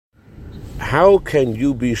How can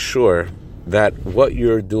you be sure that what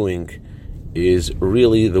you're doing is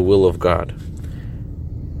really the will of God?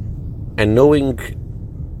 And knowing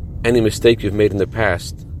any mistake you've made in the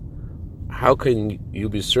past, how can you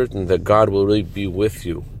be certain that God will really be with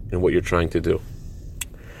you in what you're trying to do?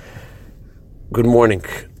 Good morning.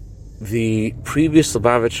 The previous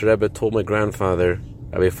Lubavitcher Rebbe told my grandfather,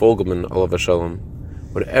 Rabbi Fogelman, Alav Shalom,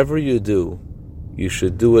 whatever you do, you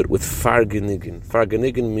should do it with fargenigin.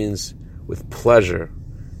 Fargenigin means with pleasure,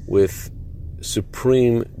 with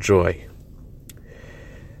supreme joy.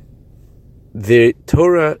 The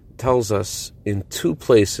Torah tells us in two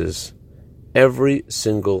places every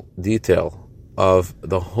single detail of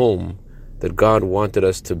the home that God wanted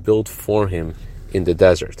us to build for Him in the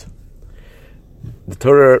desert. The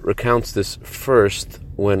Torah recounts this first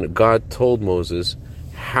when God told Moses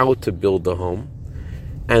how to build the home,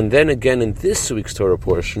 and then again in this week's Torah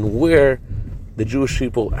portion where the Jewish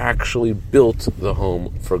people actually built the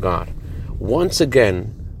home for God. Once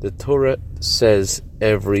again, the Torah says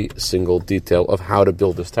every single detail of how to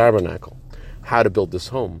build this tabernacle, how to build this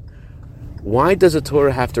home. Why does the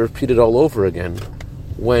Torah have to repeat it all over again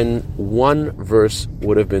when one verse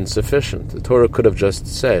would have been sufficient? The Torah could have just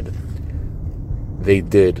said, they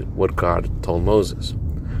did what God told Moses.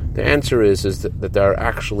 The answer is that there are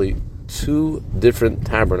actually two different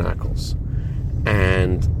tabernacles.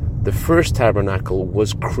 And the first tabernacle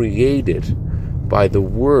was created by the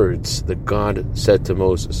words that God said to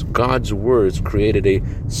Moses. God's words created a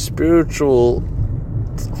spiritual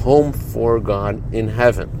home for God in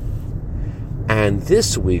heaven. And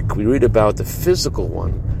this week we read about the physical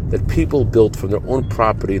one that people built from their own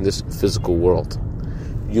property in this physical world.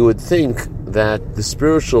 You would think that the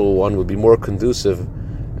spiritual one would be more conducive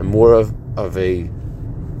and more of a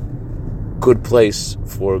good place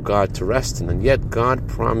for God to rest in. And yet God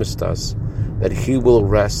promised us that He will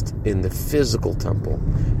rest in the physical temple,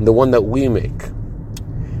 in the one that we make.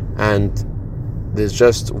 And there's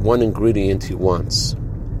just one ingredient He wants,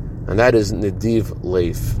 and that is nediv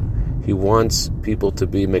leif. He wants people to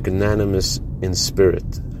be magnanimous in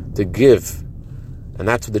spirit, to give. And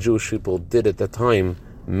that's what the Jewish people did at that time.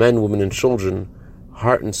 Men, women, and children,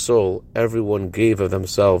 heart and soul, everyone gave of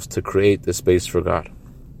themselves to create the space for God.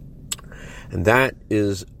 And that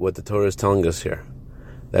is what the Torah is telling us here.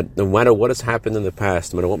 That no matter what has happened in the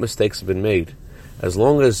past, no matter what mistakes have been made, as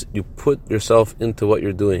long as you put yourself into what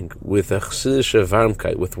you're doing with a chassidische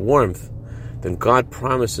warmkeit, with warmth, then God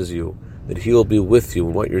promises you that He will be with you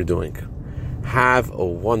in what you're doing. Have a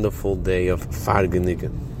wonderful day of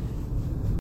fargenigen.